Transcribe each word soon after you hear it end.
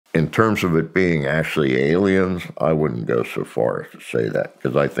In terms of it being actually aliens, I wouldn't go so far as to say that,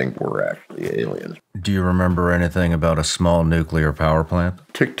 because I think we're actually aliens. Do you remember anything about a small nuclear power plant?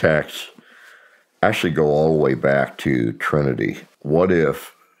 Tic Tacs actually go all the way back to Trinity. What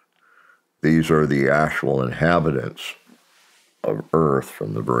if these are the actual inhabitants of Earth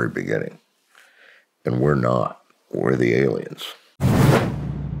from the very beginning? And we're not. We're the aliens.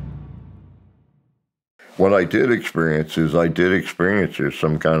 What I did experience is there's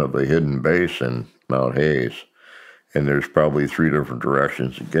some kind of a hidden base in Mount Hayes. And there's probably 3 different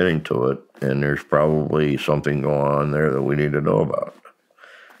directions of getting to it. And there's probably something going on there that we need to know about.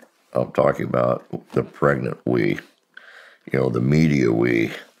 I'm talking about the pregnant we, the media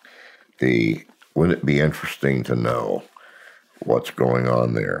we, wouldn't it be interesting to know what's going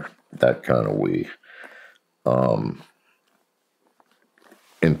on there? That kind of we.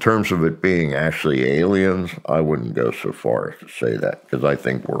 In terms of it being actually aliens, I wouldn't go so far as to say that, because I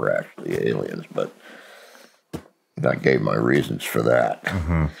think we're actually aliens, but I gave my reasons for that.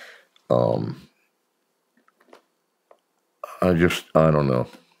 Mm-hmm. I don't know.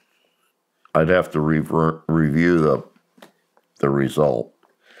 I'd have to review the result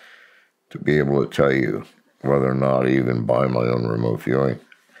to be able to tell you whether or not I even buy my own remote viewing.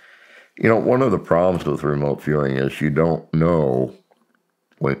 One of the problems with remote viewing is you don't know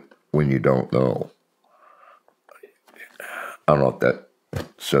when you don't know. I don't know if that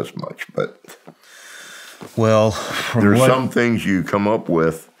says much, but well, there's some things you come up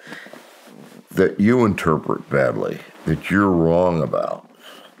with that you interpret badly, that you're wrong about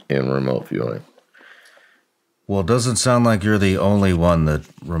in remote viewing. Well, it doesn't sound like you're the only one that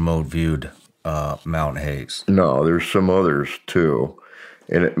remote viewed Mount Hayes. No, there's some others too.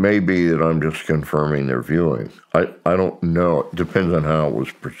 And it may be that I'm just confirming their viewing. I don't know. It depends on how it was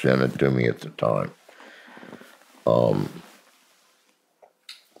presented to me at the time.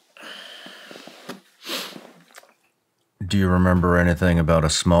 Do you remember anything about a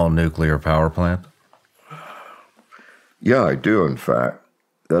small nuclear power plant? Yeah, I do, in fact.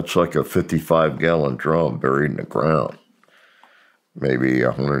 That's like a 55-gallon drum buried in the ground, maybe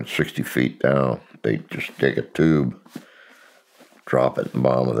 160 feet down. They just dig a tube, drop it in the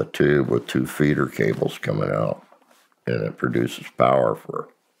bottom of the tube with 2 feeder cables coming out, and it produces power for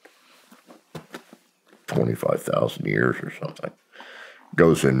 25,000 years or something.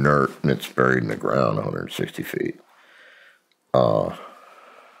 Goes inert, and it's buried in the ground 160 feet.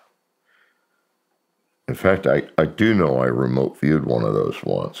 In fact, I do know I remote viewed one of those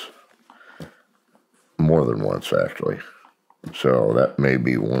once. More than once, actually. So that may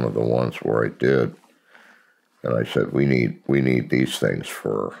be one of the ones where I did. And I said, we need these things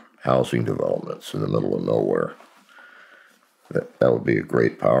for housing developments in the middle of nowhere. That would be a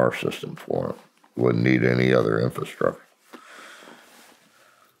great power system for them. Wouldn't need any other infrastructure.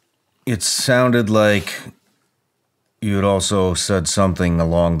 It sounded like you had also said something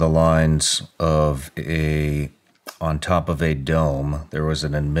along the lines of on top of a dome, there was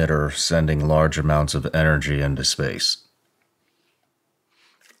an emitter sending large amounts of energy into space.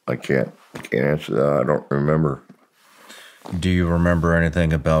 I can't answer that. I don't remember. Do you remember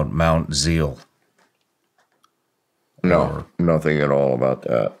anything about Mount Zeal? No, nothing at all about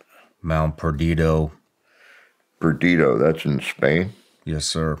that. Mount Perdido? Perdido, that's in Spain? Yes,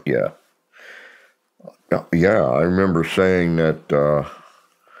 sir. Yeah. Yeah, I remember saying that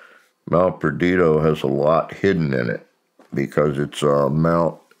Mount Perdido has a lot hidden in it because it's a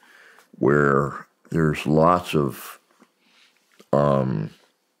mount where there's lots of, you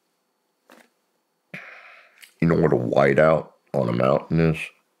know what a whiteout on a mountain is?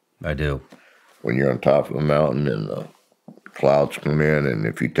 I do. When you're on top of a mountain and the clouds come in, and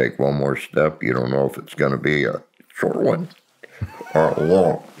if you take one more step, you don't know if it's going to be a short one or a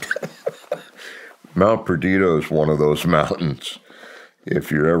long. Mount Perdido is one of those mountains.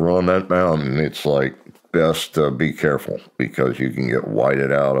 If you're ever on that mountain, it's like best to be careful because you can get whited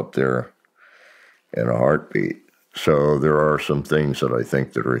out up there in a heartbeat. So there are some things that I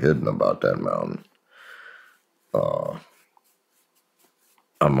think that are hidden about that mountain. I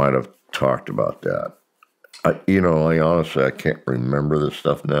might have talked about that. I honestly, I can't remember this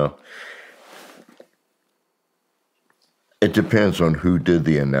stuff now. It depends on who did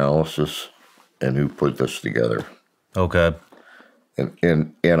the analysis and who put this together. Okay.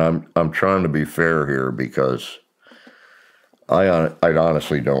 And I'm trying to be fair here because I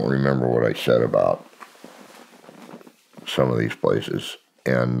honestly don't remember what I said about some of these places,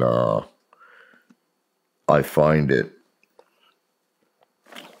 and I find it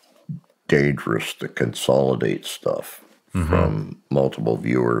dangerous to consolidate stuff from multiple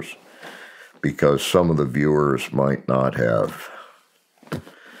viewers because some of the viewers might not have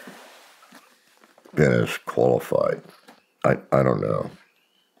been as qualified. I don't know.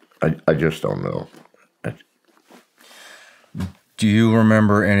 I just don't know. Do you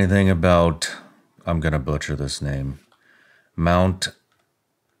remember anything about, I'm going to butcher this name, Mount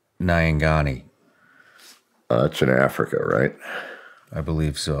Nyangani? It's in Africa, right? I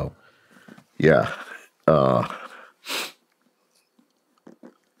believe so. Yeah.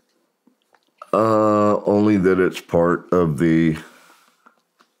 Only that it's part of the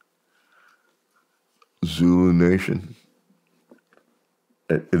Zulu Nation.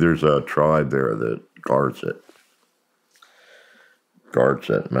 There's a tribe there that guards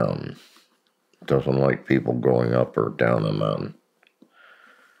that mountain. Doesn't like people going up or down the mountain.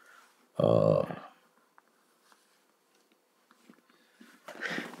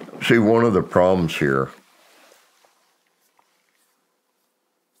 See, one of the problems here,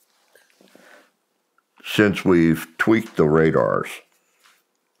 since we've tweaked the radars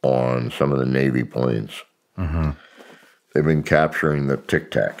on some of the Navy planes, they've been capturing the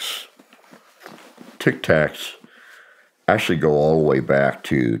Tic Tacs. Tic Tacs actually go all the way back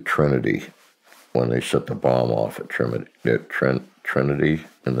to Trinity when they set the bomb off at Trinity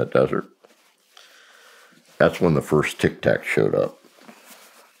in the desert. That's when the first Tic Tac showed up.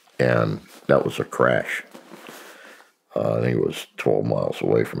 And that was a crash. I think it was 12 miles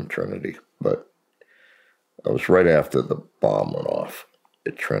away from Trinity. But it was right after the bomb went off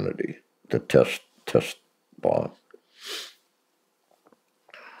at Trinity, the test bomb.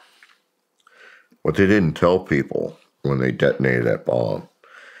 What they didn't tell people when they detonated that bomb,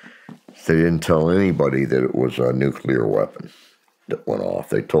 they didn't tell anybody that it was a nuclear weapon that went off.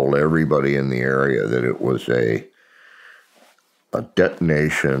 They told everybody in the area that it was a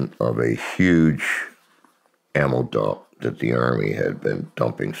detonation of a huge ammo dump that the Army had been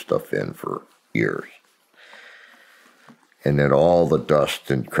dumping stuff in for years. And that all the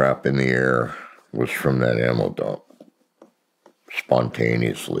dust and crap in the air was from that ammo dump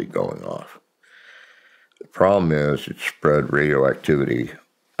spontaneously going off. The problem is it spread radioactivity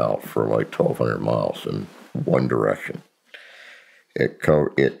out for like 1,200 miles in one direction. It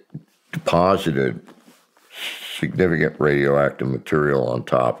deposited significant radioactive material on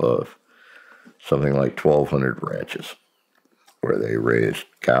top of something like 1,200 ranches where they raised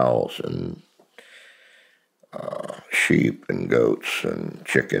cows and sheep and goats and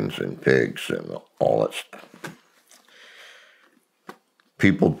chickens and pigs and all that stuff.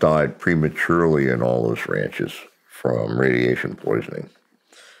 People died prematurely in all those ranches from radiation poisoning.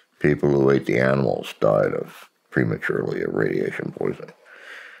 People who ate the animals died prematurely of radiation poisoning.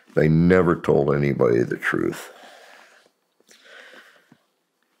 They never told anybody the truth.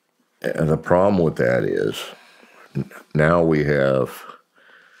 And the problem with that is now we have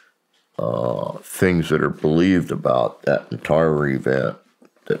things that are believed about that entire event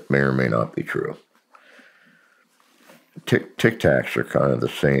that may or may not be true. Tic Tacs are kind of the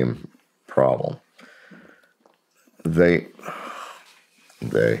same problem. I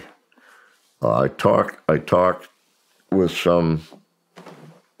talked with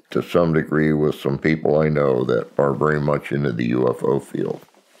to some degree with some people I know that are very much into the UFO field.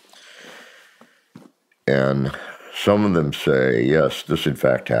 And some of them say, yes, this in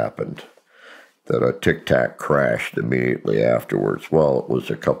fact happened, that a Tic Tac crashed immediately afterwards. Well, it was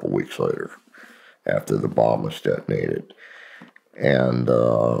a couple weeks later, after the bomb was detonated. And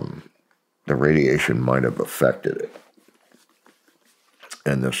the radiation might have affected it.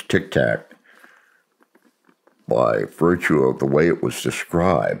 And this Tic Tac, by virtue of the way it was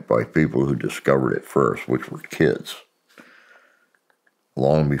described by people who discovered it first, which were kids,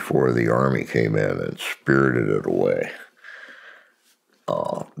 long before the Army came in and spirited it away,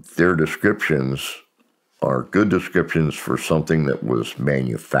 their descriptions are good descriptions for something that was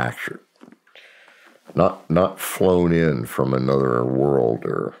manufactured, not flown in from another world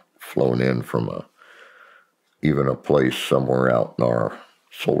or flown in from even a place somewhere out in our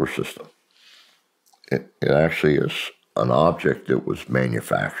solar system. It actually is an object that was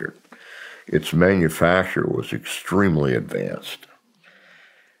manufactured. Its manufacture was extremely advanced.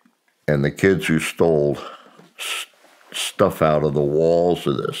 And the kids who stole stuff out of the walls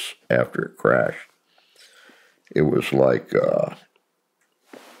of this after it crashed, it was like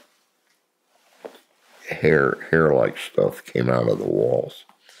hair-like stuff came out of the walls.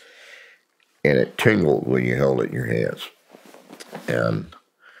 And it tingled when you held it in your hands. And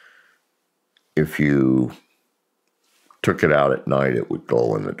if you took it out at night, it would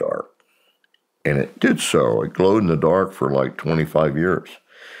glow in the dark. And it did so. It glowed in the dark for like 25 years.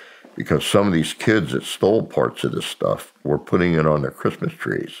 Because some of these kids that stole parts of this stuff were putting it on their Christmas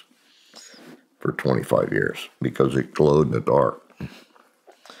trees for 25 years because it glowed in the dark.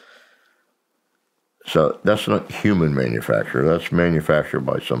 So that's not human manufacture. That's manufactured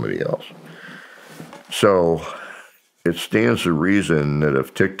by somebody else. So it stands to reason that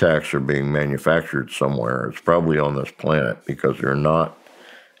if Tic Tacs are being manufactured somewhere, it's probably on this planet because they're not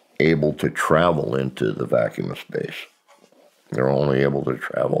able to travel into the vacuum of space. They're only able to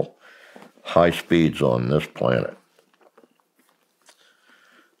travel high speeds on this planet.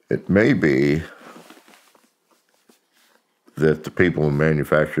 It may be that the people who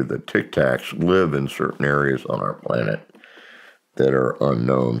manufacture the Tic Tacs live in certain areas on our planet that are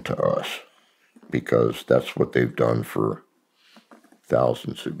unknown to us, because that's what they've done for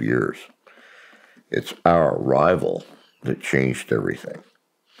thousands of years. It's our arrival that changed everything.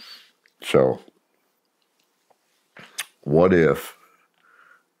 So, what if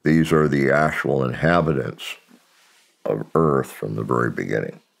these are the actual inhabitants of Earth from the very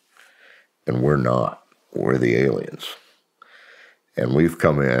beginning? And we're not. We're the aliens. And we've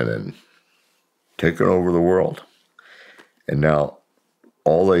come in and taken over the world. And now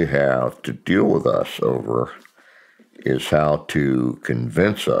all they have to deal with us over is how to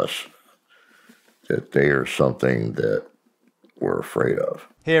convince us that they are something that we're afraid of.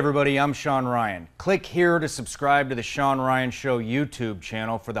 Hey everybody, I'm Shawn Ryan. Click here to subscribe to the Shawn Ryan Show YouTube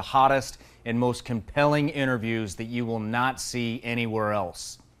channel for the hottest and most compelling interviews that you will not see anywhere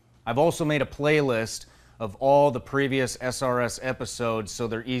else. I've also made a playlist of all the previous SRS episodes so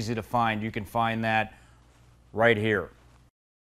they're easy to find. You can find that right here.